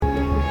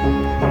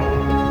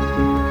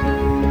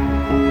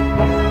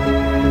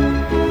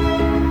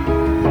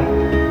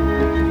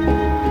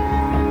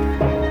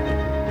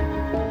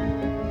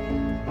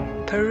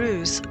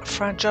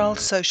fragile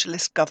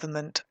socialist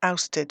government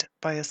ousted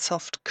by a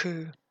soft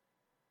coup.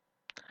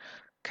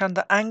 Can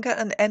the anger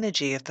and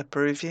energy of the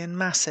Peruvian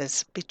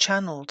masses be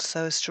channeled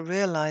so as to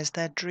realize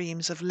their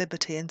dreams of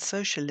liberty and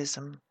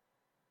socialism?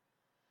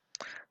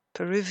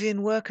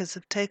 Peruvian workers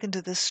have taken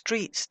to the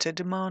streets to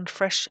demand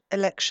fresh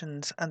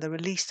elections and the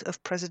release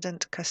of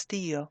President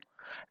Castillo,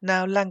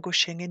 now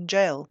languishing in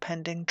jail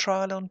pending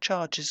trial on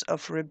charges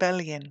of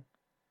rebellion.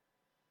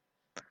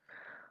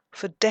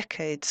 For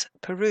decades,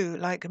 Peru,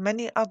 like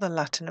many other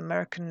Latin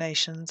American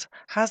nations,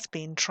 has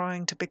been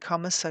trying to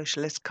become a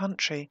socialist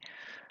country.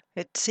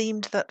 It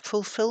seemed that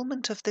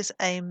fulfillment of this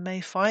aim may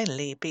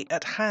finally be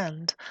at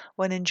hand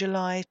when in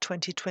July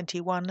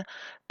 2021,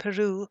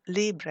 Peru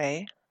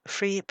Libre,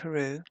 Free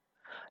Peru,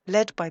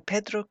 led by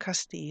Pedro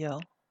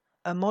Castillo,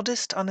 a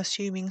modest,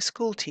 unassuming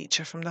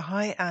schoolteacher from the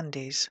high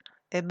Andes,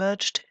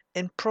 emerged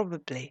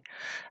improbably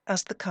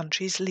as the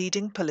country's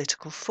leading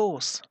political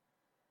force.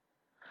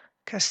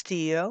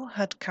 Castillo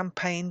had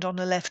campaigned on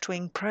a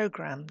left-wing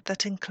program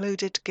that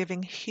included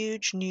giving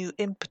huge new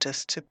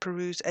impetus to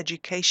Peru's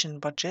education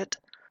budget,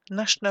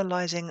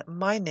 nationalizing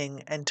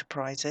mining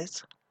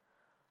enterprises,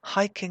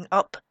 hiking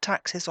up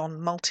taxes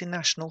on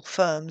multinational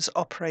firms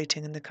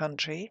operating in the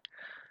country,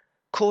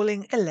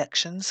 calling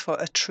elections for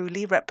a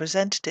truly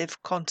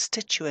representative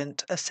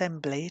constituent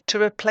assembly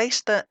to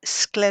replace the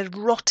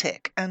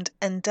sclerotic and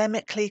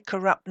endemically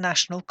corrupt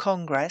National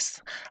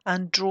Congress,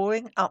 and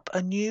drawing up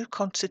a new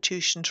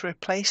constitution to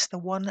replace the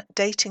one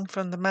dating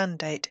from the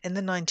mandate in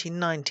the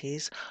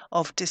 1990s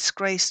of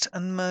disgraced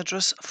and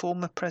murderous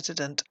former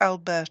President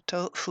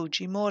Alberto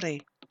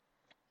Fujimori.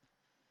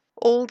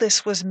 All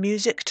this was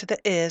music to the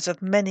ears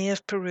of many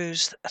of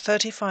Peru's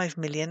 35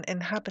 million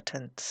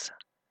inhabitants.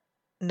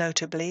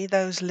 Notably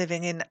those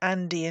living in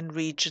Andean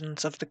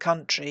regions of the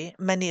country,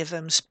 many of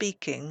them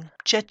speaking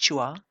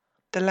Quechua,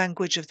 the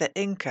language of the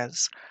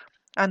Incas,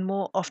 and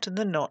more often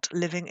than not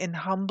living in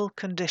humble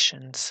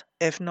conditions,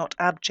 if not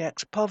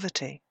abject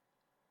poverty.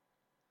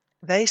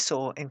 They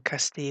saw in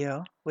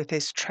Castillo, with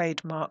his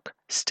trademark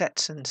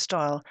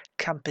Stetson-style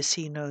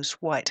campesino's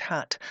white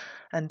hat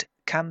and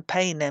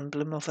campaign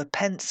emblem of a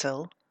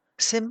pencil,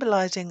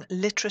 symbolizing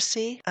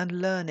literacy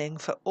and learning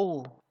for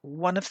all,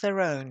 one of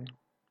their own.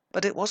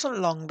 But it wasn't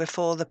long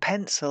before the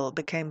pencil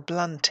became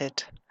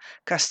blunted.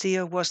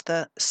 Castillo was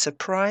the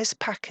surprise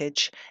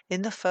package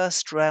in the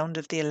first round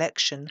of the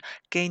election,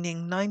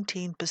 gaining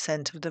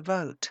 19% of the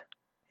vote.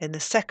 In the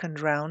second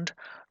round,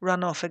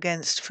 runoff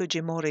against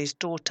Fujimori's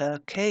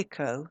daughter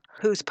Keiko,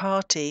 whose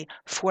party,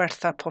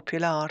 Fuerza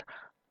Popular,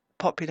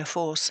 Popular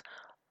Force,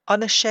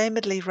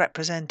 unashamedly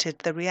represented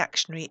the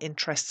reactionary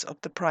interests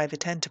of the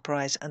private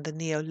enterprise and the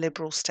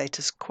neoliberal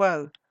status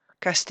quo,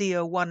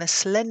 Castillo won a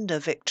slender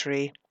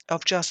victory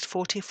of just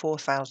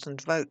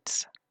 44,000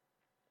 votes.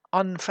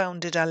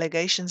 Unfounded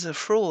allegations of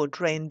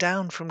fraud rained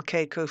down from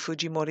Keiko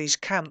Fujimori's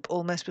camp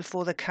almost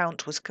before the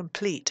count was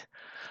complete,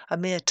 a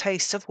mere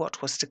taste of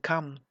what was to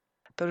come.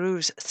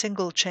 Peru's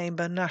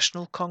single-chamber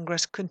National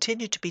Congress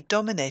continued to be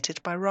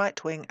dominated by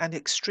right-wing and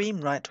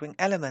extreme right-wing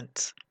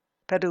elements.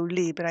 Peru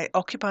Libre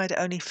occupied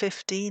only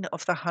 15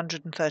 of the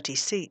 130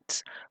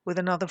 seats, with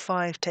another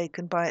 5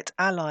 taken by its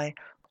ally,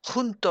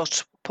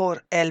 Juntos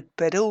por el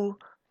Perú,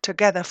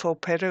 Together for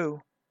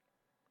Peru.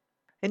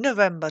 In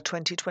November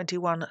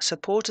 2021,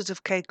 supporters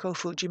of Keiko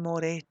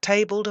Fujimori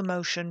tabled a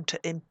motion to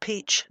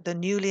impeach the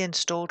newly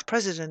installed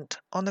president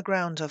on the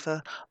grounds of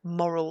a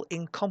moral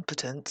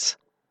incompetence.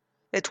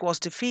 It was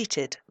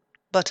defeated,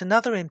 but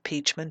another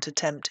impeachment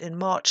attempt in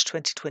March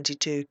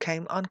 2022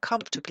 came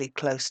uncomfortably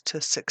close to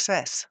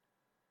success.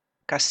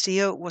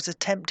 Castillo was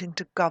attempting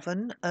to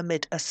govern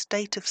amid a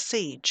state of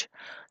siege,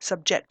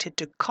 subjected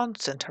to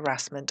constant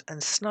harassment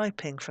and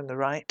sniping from the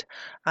right,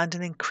 and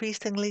an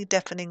increasingly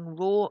deafening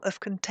roar of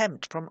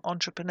contempt from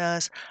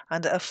entrepreneurs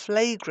and a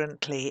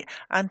flagrantly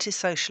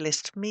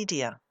anti-socialist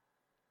media.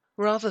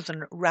 Rather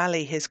than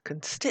rally his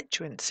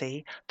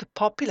constituency, the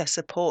popular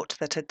support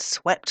that had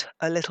swept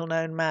a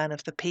little-known man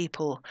of the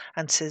people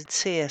and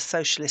sincere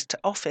socialist to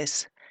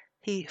office,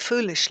 he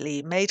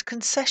foolishly made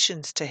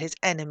concessions to his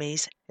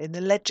enemies in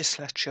the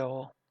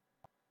legislature.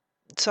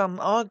 Some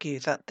argue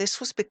that this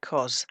was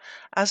because,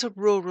 as a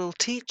rural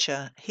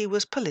teacher, he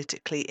was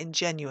politically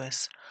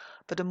ingenuous,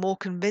 but a more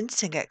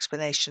convincing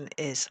explanation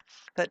is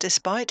that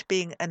despite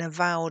being an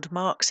avowed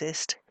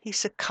Marxist, he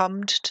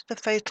succumbed to the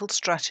fatal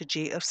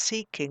strategy of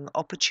seeking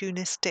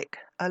opportunistic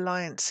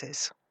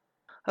alliances.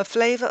 A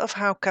flavour of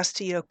how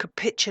Castillo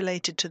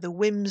capitulated to the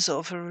whims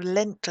of a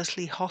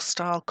relentlessly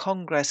hostile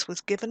Congress was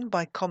given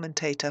by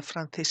commentator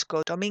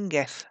Francisco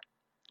Dominguez.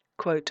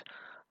 Quote,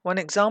 "One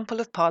example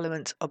of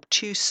Parliament's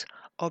obtuse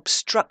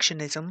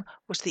obstructionism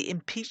was the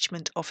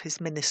impeachment of his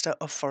Minister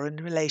of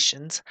Foreign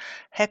Relations,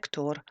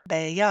 Hector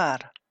Bellar,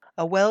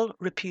 a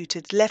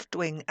well-reputed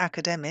left-wing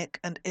academic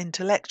and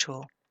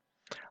intellectual,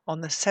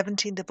 on the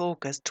 17th of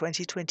August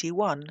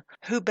 2021,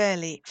 who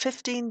barely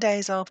 15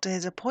 days after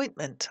his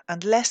appointment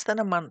and less than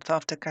a month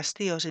after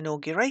Castillo's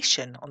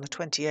inauguration on the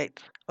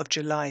 28th of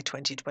July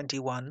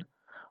 2021,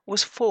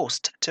 was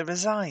forced to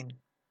resign.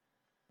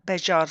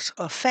 Bellar's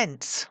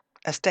offence,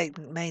 a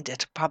statement made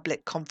at a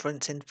public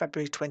conference in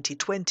February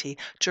 2020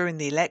 during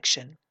the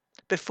election,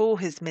 before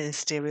his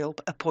ministerial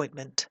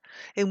appointment,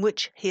 in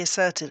which he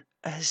asserted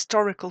a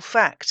historical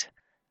fact.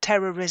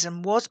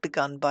 Terrorism was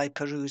begun by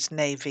Peru's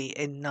navy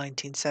in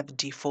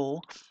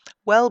 1974,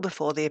 well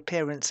before the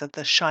appearance of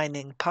the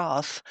Shining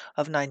Path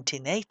of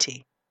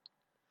 1980.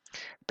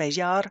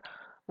 Bellar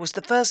was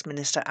the first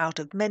minister out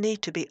of many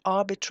to be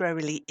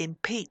arbitrarily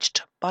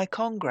impeached by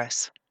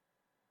Congress.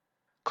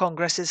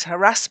 Congress's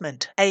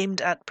harassment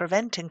aimed at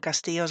preventing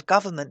Castillo's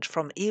government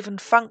from even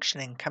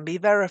functioning can be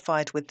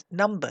verified with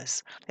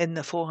numbers. In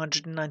the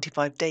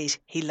 495 days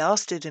he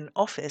lasted in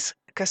office,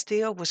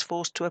 Castillo was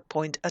forced to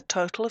appoint a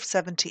total of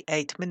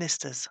 78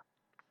 ministers.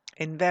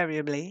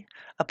 Invariably,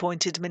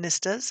 appointed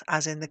ministers,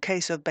 as in the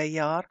case of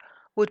Bellar,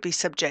 would be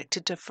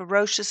subjected to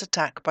ferocious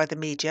attack by the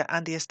media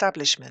and the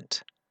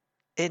establishment.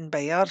 In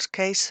Bellar's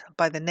case,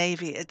 by the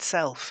Navy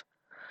itself,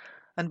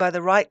 and by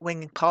the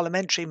right-wing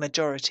parliamentary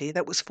majority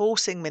that was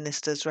forcing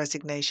ministers'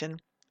 resignation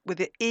with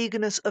the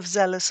eagerness of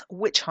zealous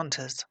witch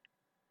hunters.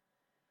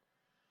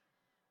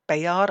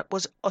 Bellar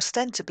was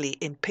ostensibly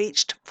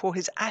impeached for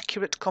his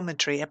accurate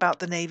commentary about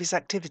the Navy's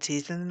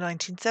activities in the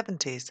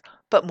 1970s,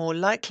 but more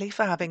likely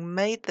for having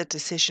made the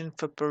decision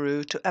for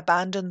Peru to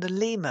abandon the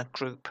Lima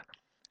Group,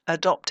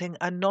 adopting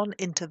a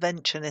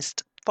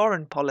non-interventionist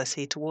foreign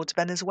policy towards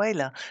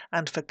Venezuela,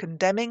 and for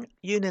condemning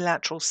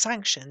unilateral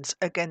sanctions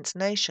against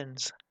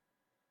nations.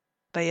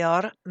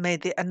 Bellar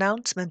made the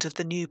announcement of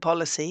the new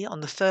policy on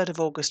the 3rd of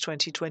August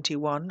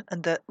 2021,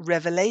 and the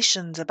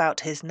revelations about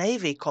his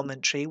Navy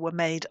commentary were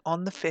made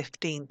on the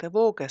 15th of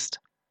August.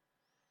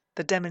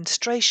 The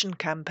demonstration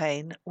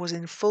campaign was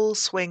in full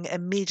swing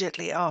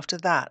immediately after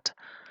that,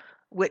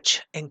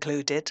 which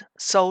included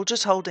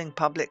soldiers holding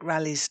public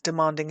rallies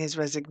demanding his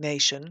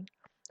resignation,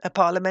 a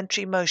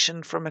parliamentary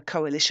motion from a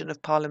coalition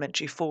of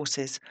parliamentary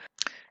forces,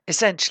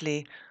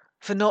 essentially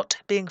for not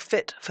being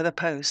fit for the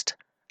post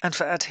and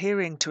for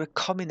adhering to a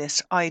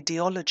communist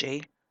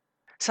ideology.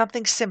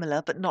 Something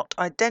similar but not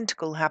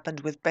identical happened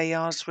with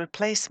Bellar's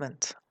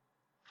replacement,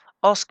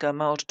 Oscar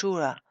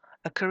Martura,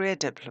 a career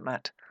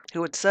diplomat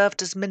who had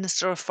served as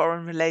Minister of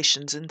Foreign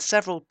Relations in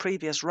several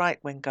previous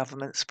right-wing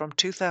governments from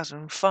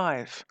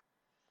 2005.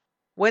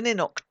 When in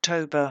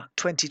October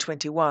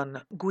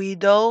 2021,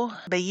 Guido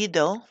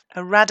Bellido,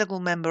 a radical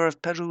member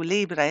of Peru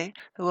Libre,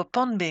 who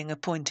upon being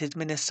appointed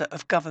Minister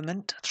of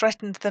Government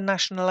threatened the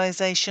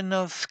nationalization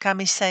of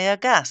Camisea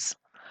Gas,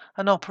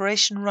 an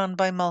operation run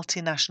by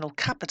multinational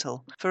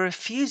capital, for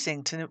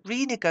refusing to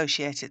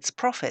renegotiate its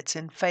profits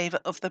in favor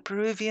of the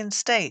Peruvian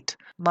state,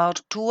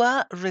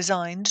 Martua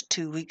resigned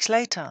 2 weeks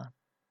later.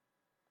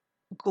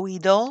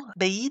 Guido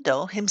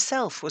Bellido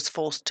himself was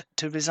forced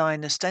to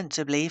resign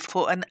ostensibly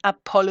for an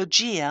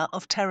apologia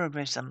of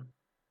terrorism,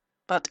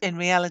 but in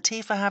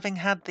reality for having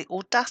had the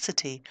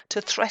audacity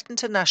to threaten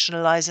to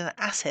nationalize an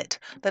asset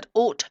that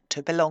ought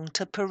to belong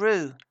to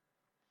Peru.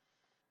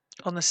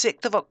 On the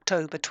 6th of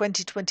October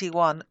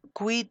 2021,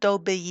 Guido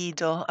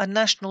Bellido, a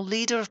national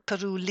leader of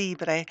Peru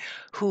Libre,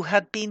 who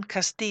had been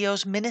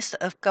Castillo's Minister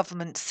of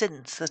Government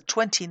since the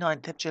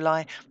 29th of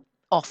July,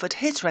 offered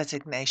his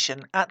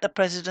resignation at the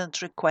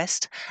president's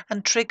request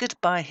and triggered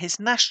by his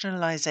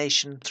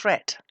nationalization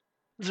threat.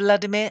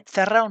 Vladimir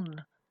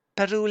Cerrón,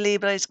 Peru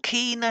Libre's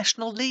key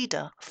national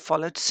leader,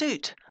 followed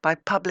suit by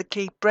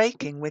publicly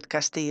breaking with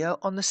Castillo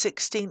on the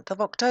 16th of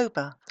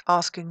October,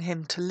 asking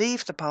him to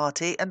leave the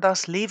party and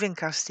thus leaving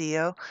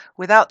Castillo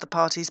without the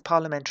party's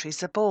parliamentary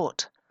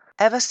support.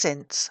 Ever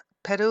since,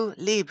 Peru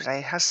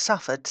Libre has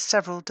suffered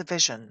several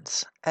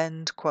divisions.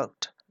 End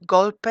quote.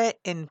 Golpe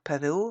in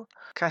Peru,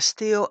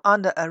 Castillo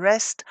under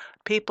arrest,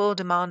 people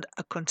demand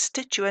a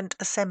constituent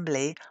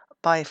assembly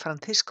by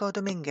Francisco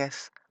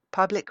Dominguez,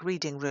 Public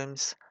Reading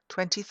Rooms,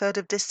 23rd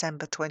of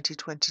December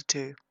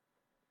 2022.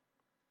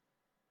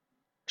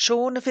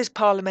 Shorn of his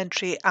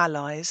parliamentary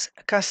allies,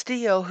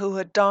 Castillo, who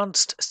had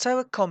danced so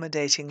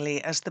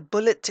accommodatingly as the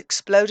bullets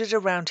exploded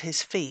around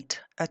his feet,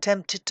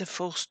 attempted to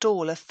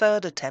forestall a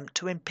third attempt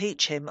to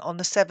impeach him on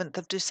the 7th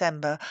of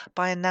December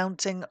by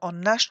announcing on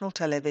national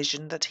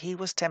television that he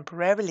was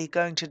temporarily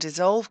going to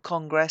dissolve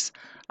Congress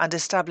and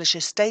establish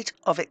a state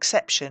of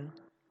exception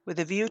with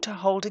a view to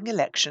holding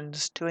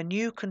elections to a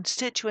new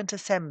constituent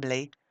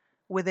assembly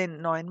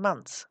within 9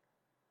 months.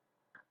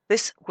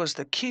 This was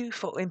the cue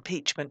for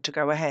impeachment to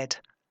go ahead,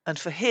 and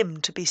for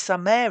him to be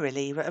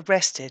summarily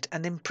arrested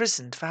and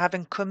imprisoned for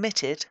having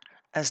committed,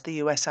 as the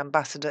US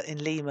ambassador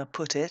in Lima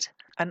put it,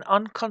 an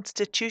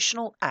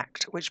unconstitutional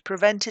act which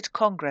prevented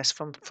Congress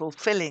from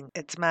fulfilling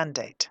its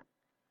mandate.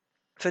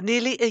 For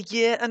nearly a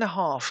year and a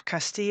half,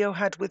 Castillo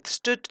had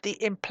withstood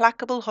the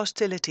implacable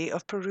hostility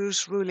of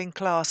Peru's ruling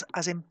class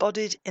as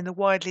embodied in the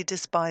widely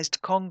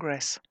despised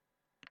Congress.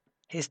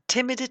 His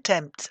timid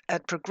attempts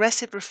at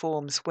progressive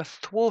reforms were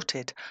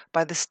thwarted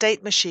by the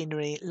state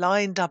machinery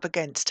lined up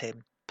against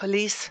him.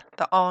 Police,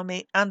 the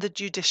army and the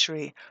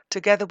judiciary,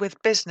 together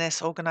with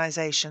business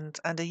organizations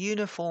and a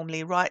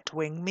uniformly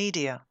right-wing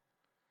media.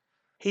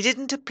 He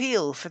didn't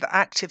appeal for the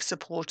active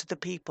support of the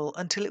people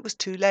until it was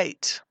too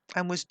late,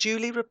 and was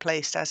duly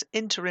replaced as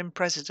interim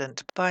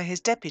president by his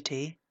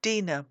deputy,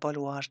 Dina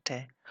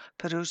Boluarte,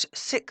 Peru's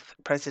sixth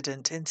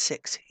president in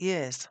 6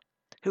 years,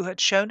 who had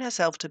shown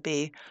herself to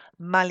be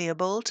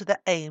malleable to the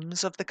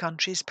aims of the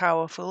country's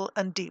powerful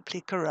and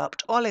deeply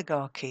corrupt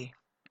oligarchy.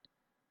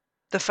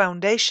 The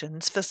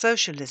foundations for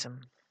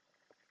socialism.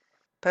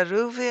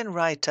 Peruvian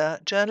writer,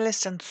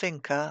 journalist and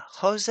thinker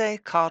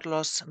José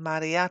Carlos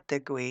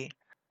Mariátegui,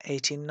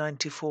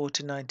 1894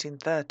 to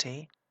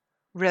 1930,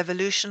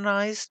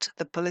 revolutionized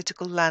the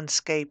political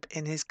landscape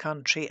in his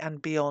country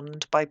and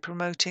beyond by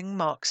promoting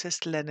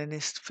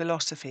Marxist-Leninist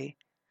philosophy.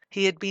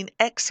 He had been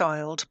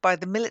exiled by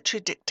the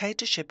military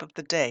dictatorship of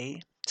the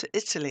day to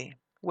Italy,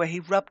 where he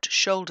rubbed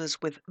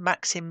shoulders with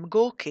Maxim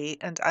Gorky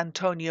and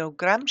Antonio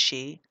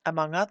Gramsci,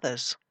 among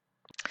others.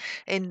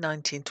 In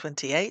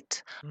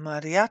 1928,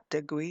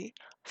 Mariátegui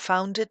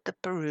founded the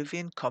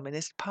Peruvian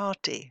Communist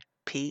Party,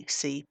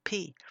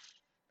 PCP,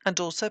 and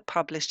also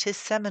published his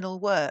seminal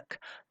work,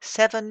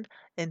 7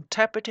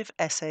 Interpretive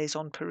Essays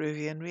on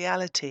Peruvian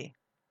Reality,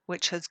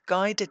 which has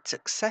guided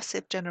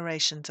successive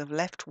generations of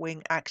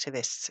left-wing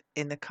activists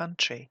in the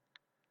country.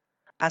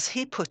 As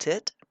he put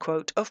it,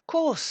 quote, "Of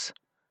course,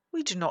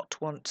 we do not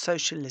want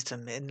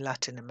socialism in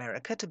Latin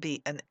America to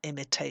be an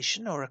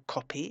imitation or a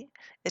copy.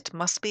 It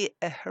must be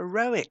a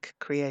heroic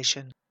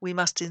creation. We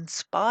must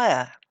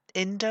inspire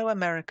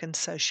Indo-American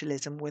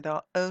socialism with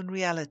our own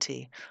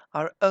reality,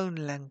 our own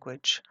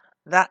language.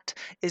 That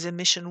is a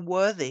mission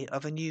worthy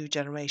of a new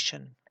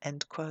generation."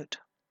 End quote.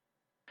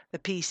 The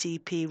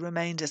PCP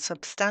remained a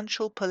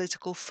substantial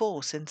political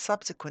force in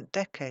subsequent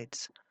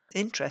decades.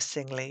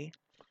 Interestingly,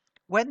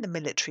 when the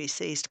military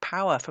seized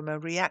power from a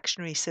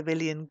reactionary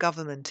civilian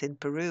government in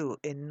Peru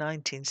in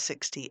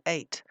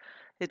 1968,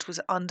 it was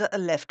under a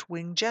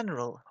left-wing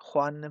general,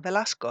 Juan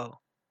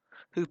Velasco,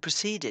 who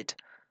proceeded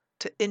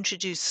to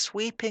introduce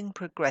sweeping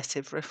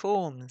progressive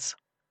reforms,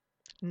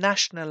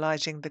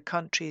 nationalizing the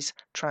country's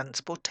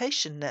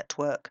transportation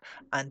network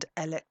and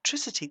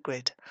electricity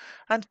grid,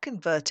 and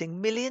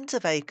converting millions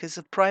of acres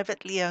of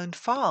privately owned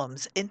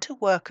farms into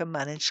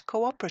worker-managed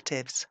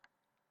cooperatives.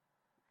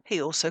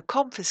 He also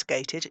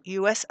confiscated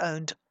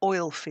US-owned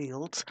oil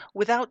fields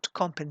without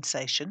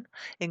compensation,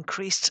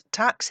 increased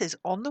taxes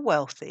on the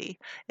wealthy,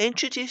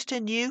 introduced a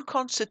new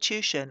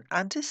constitution,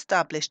 and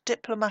established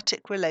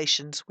diplomatic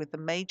relations with the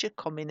major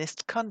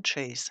communist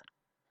countries.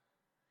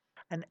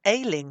 An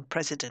ailing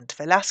President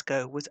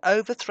Velasco was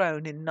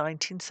overthrown in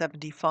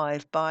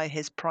 1975 by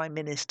his Prime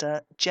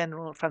Minister,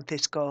 General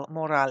Francisco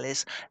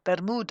Morales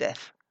Bermudez,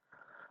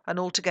 an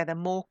altogether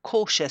more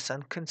cautious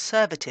and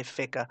conservative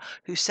figure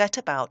who set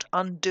about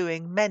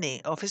undoing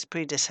many of his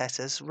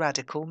predecessor's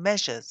radical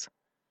measures.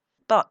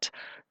 But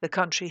the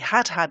country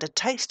had had a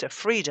taste of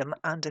freedom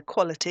and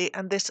equality,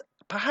 and this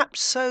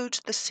perhaps sowed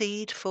the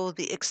seed for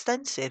the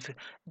extensive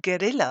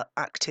guerrilla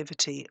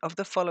activity of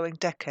the following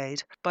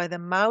decade by the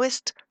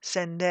Maoist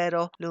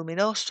Sendero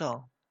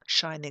Luminoso,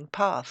 Shining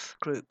Path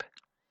group,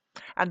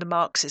 and the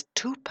Marxist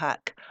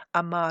Tupac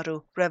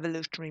Amaru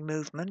Revolutionary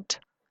Movement,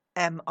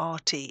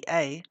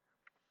 MRTA,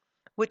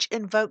 which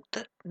invoked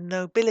the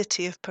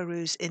nobility of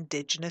Peru's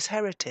indigenous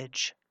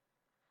heritage.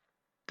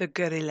 The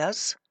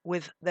guerrillas,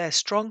 with their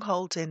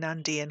strongholds in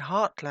Andean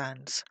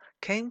heartlands,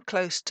 came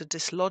close to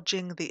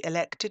dislodging the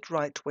elected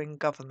right-wing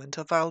government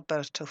of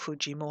Alberto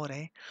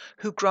Fujimori,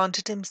 who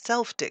granted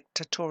himself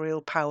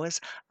dictatorial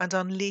powers and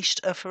unleashed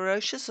a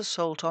ferocious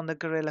assault on the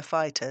guerrilla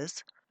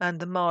fighters and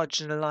the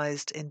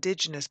marginalized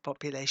indigenous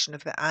population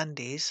of the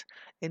Andes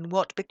in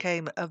what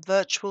became a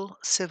virtual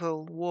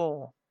civil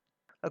war.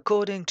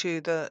 According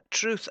to the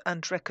Truth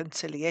and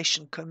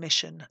Reconciliation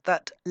Commission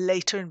that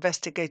later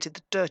investigated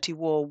the dirty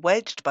war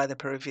waged by the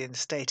Peruvian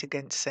state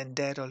against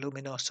Sendero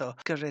Luminoso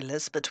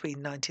guerrillas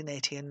between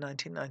 1980 and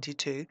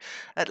 1992,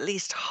 at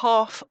least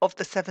half of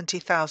the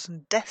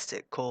 70,000 deaths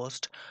it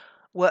caused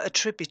were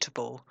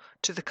attributable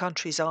to the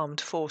country's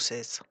armed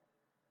forces.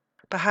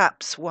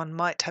 Perhaps one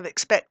might have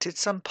expected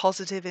some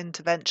positive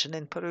intervention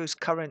in Peru's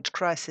current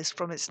crisis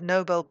from its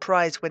Nobel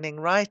Prize-winning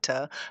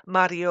writer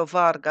Mario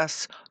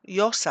Vargas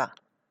Llosa,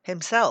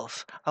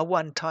 himself a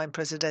one-time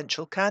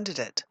presidential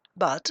candidate.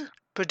 But,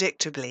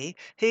 predictably,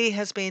 he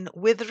has been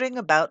withering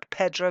about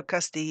Pedro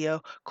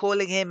Castillo,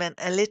 calling him an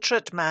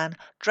illiterate man,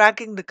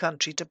 dragging the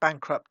country to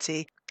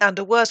bankruptcy, and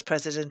a worse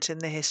president in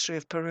the history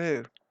of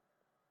Peru.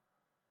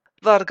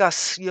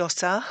 Vargas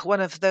Llosa,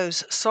 one of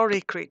those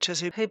sorry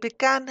creatures who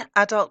began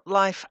adult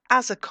life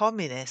as a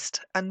communist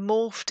and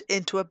morphed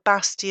into a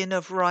bastion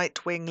of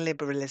right-wing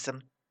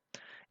liberalism,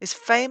 is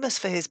famous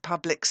for his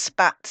public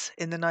spats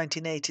in the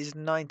 1980s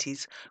and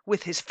 90s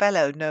with his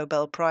fellow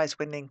Nobel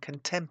Prize-winning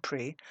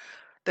contemporary,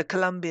 the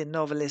Colombian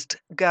novelist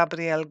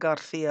Gabriel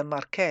Garcia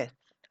Marquez,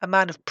 a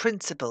man of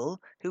principle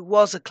who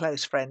was a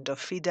close friend of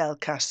Fidel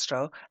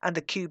Castro and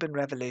the Cuban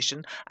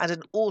Revolution and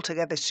an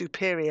altogether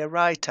superior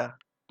writer.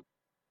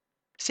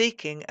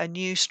 Seeking a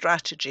new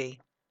strategy.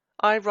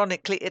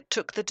 Ironically, it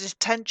took the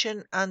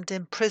detention and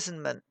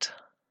imprisonment,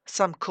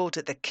 some called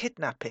it the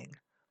kidnapping,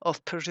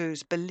 of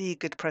Peru's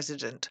beleaguered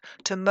president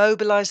to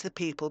mobilize the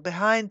people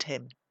behind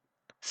him.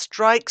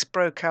 Strikes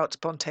broke out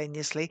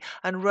spontaneously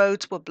and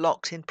roads were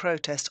blocked in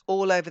protest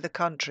all over the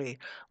country.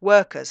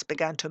 Workers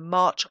began to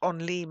march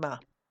on Lima.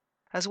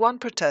 As one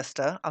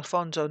protester,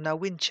 Alfonso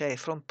Nawinche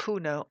from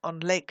Puno on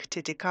Lake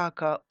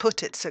Titicaca,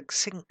 put it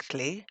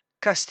succinctly,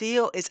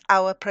 Castillo is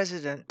our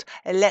president,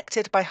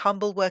 elected by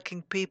humble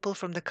working people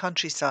from the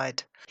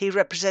countryside. He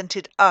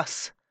represented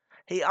us.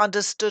 He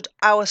understood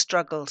our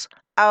struggles,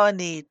 our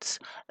needs.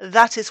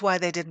 That is why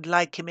they didn't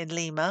like him in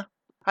Lima.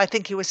 I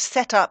think he was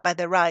set up by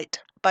the right,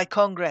 by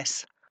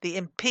Congress. The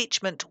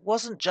impeachment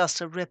wasn't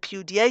just a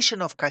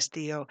repudiation of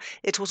Castillo,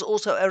 it was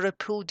also a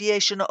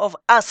repudiation of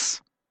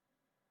us.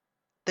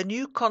 The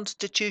new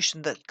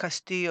constitution that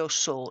Castillo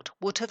sought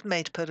would have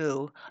made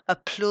Peru a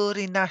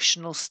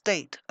plurinational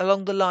state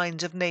along the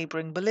lines of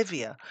neighbouring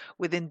Bolivia,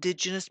 with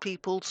indigenous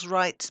peoples'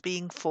 rights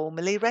being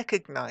formally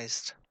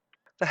recognised.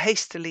 The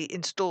hastily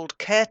installed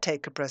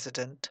caretaker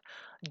president,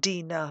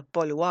 Dina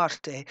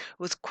Boluarte,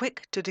 was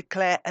quick to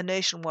declare a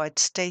nationwide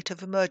state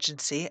of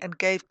emergency and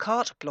gave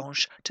carte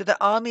blanche to the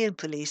army and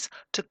police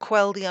to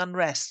quell the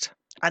unrest.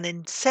 An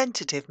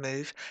insensitive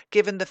move,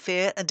 given the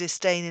fear and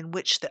disdain in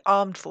which the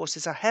armed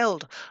forces are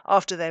held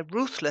after their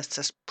ruthless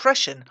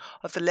suppression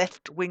of the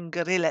left-wing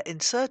guerrilla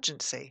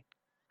insurgency.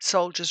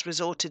 Soldiers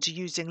resorted to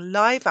using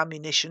live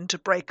ammunition to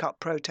break up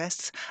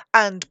protests,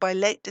 and by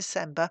late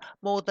December,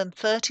 more than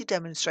 30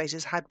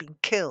 demonstrators had been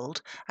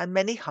killed and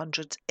many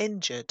hundreds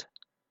injured.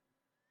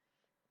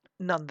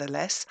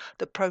 Nonetheless,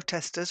 the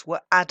protesters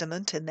were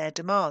adamant in their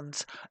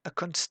demands: a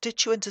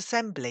constituent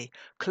assembly,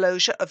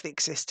 closure of the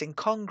existing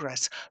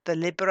Congress, the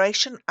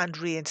liberation and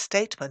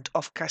reinstatement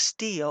of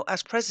Castillo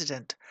as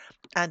president,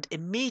 and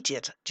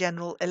immediate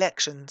general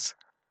elections.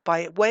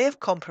 By way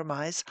of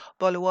compromise,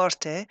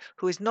 Boluarte,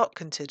 who is not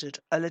considered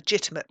a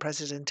legitimate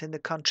president in the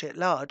country at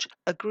large,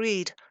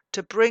 agreed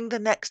to bring the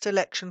next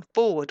election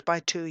forward by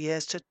 2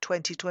 years to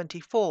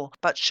 2024,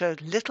 but showed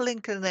little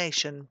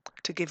inclination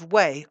to give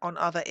way on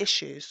other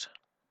issues.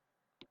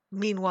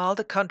 Meanwhile,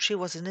 the country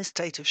was in a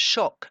state of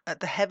shock at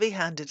the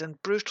heavy-handed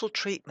and brutal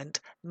treatment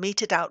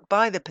meted out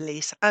by the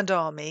police and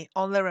army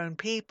on their own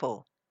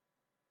people.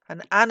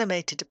 An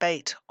animated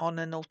debate on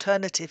an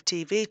alternative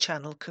TV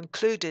channel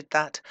concluded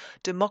that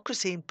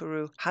democracy in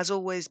Peru has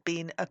always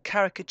been a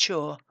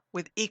caricature,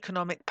 with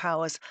economic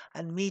powers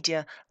and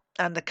media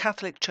and the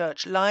Catholic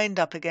Church lined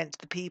up against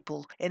the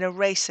people in a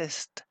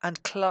racist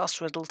and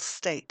class-riddled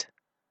state.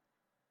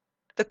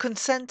 The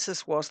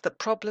consensus was that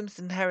problems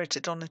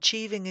inherited on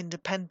achieving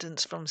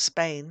independence from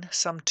Spain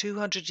some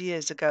 200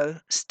 years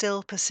ago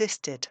still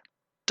persisted.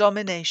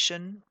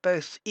 Domination,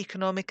 both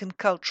economic and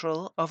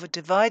cultural, of a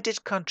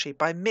divided country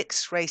by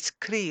mixed-race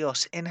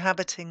criollos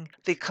inhabiting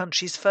the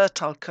country's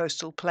fertile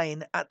coastal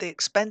plain at the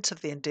expense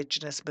of the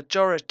indigenous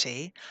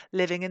majority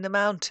living in the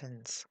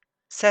mountains.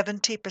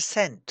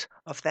 70%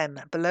 of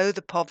them below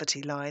the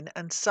poverty line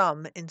and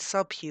some in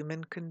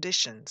subhuman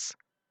conditions.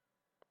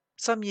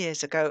 Some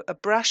years ago, a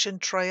brash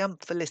and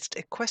triumphalist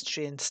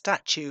equestrian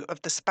statue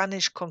of the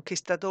Spanish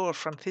conquistador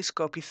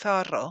Francisco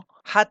Pizarro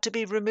had to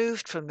be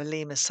removed from the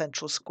Lima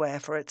Central Square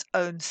for its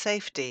own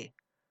safety.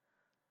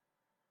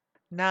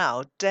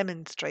 Now,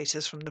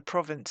 demonstrators from the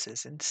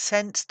provinces,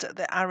 incensed at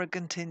the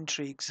arrogant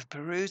intrigues of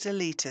Peru's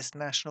elitist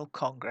National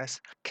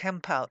Congress,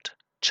 camp out,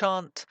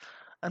 chant,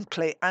 and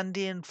play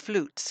Andean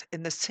flutes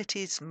in the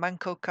city's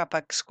Manco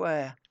Capac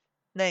Square,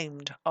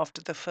 named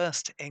after the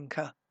first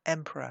Inca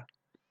emperor.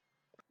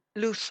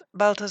 Luz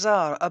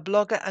Baltazar, a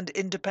blogger and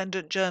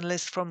independent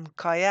journalist from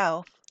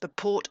Callao, the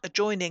port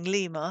adjoining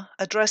Lima,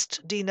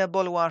 addressed Dina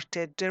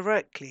Boluarte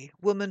directly,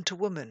 woman to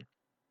woman.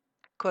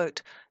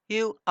 Quote,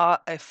 "You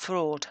are a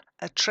fraud,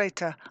 a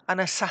traitor, an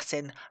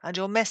assassin, and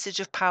your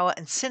message of power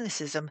and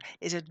cynicism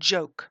is a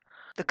joke.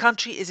 The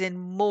country is in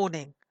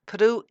mourning.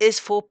 Peru is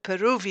for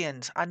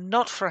Peruvians and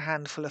not for a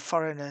handful of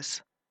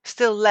foreigners.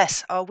 Still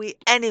less are we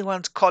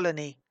anyone's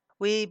colony.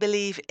 We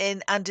believe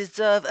in and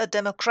deserve a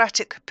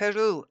democratic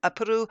Peru, a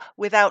Peru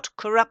without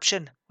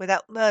corruption,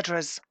 without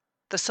murderers.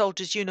 The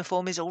soldier's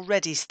uniform is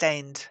already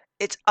stained.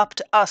 It's up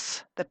to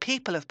us, the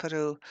people of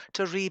Peru,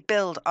 to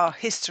rebuild our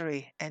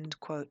history." End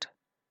quote.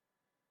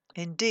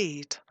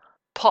 Indeed,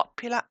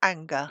 popular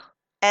anger,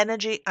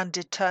 energy and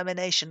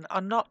determination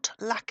are not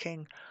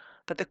lacking,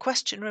 but the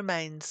question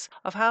remains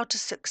of how to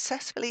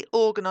successfully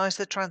organise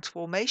the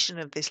transformation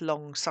of this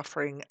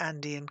long-suffering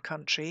Andean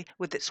country,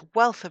 with its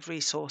wealth of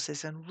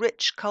resources and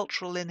rich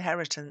cultural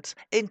inheritance,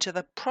 into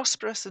the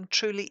prosperous and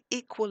truly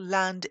equal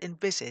land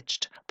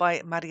envisaged by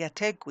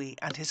Mariátegui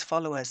and his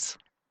followers.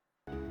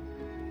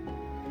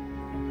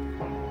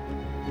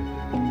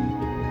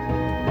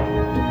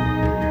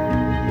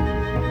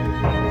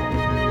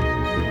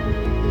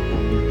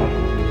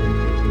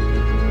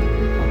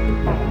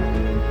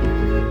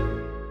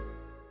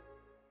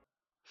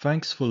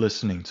 Thanks for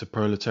listening to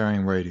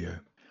Proletarian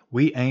Radio.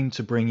 We aim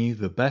to bring you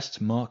the best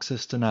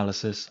Marxist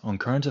analysis on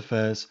current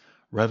affairs,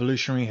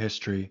 revolutionary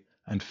history,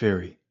 and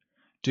theory.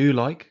 Do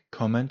like,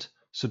 comment,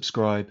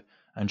 subscribe,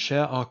 and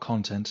share our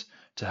content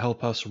to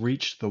help us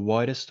reach the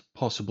widest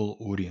possible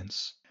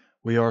audience.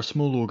 We are a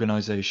small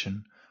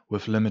organization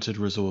with limited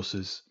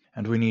resources,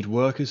 and we need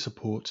workers'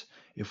 support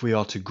if we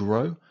are to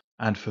grow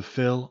and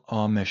fulfill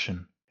our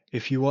mission.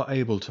 If you are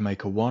able to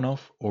make a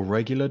one-off or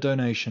regular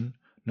donation,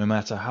 no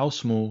matter how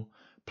small,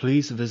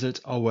 please visit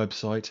our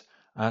website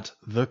at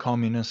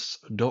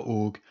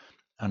thecommunists.org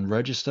and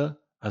register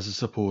as a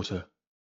supporter.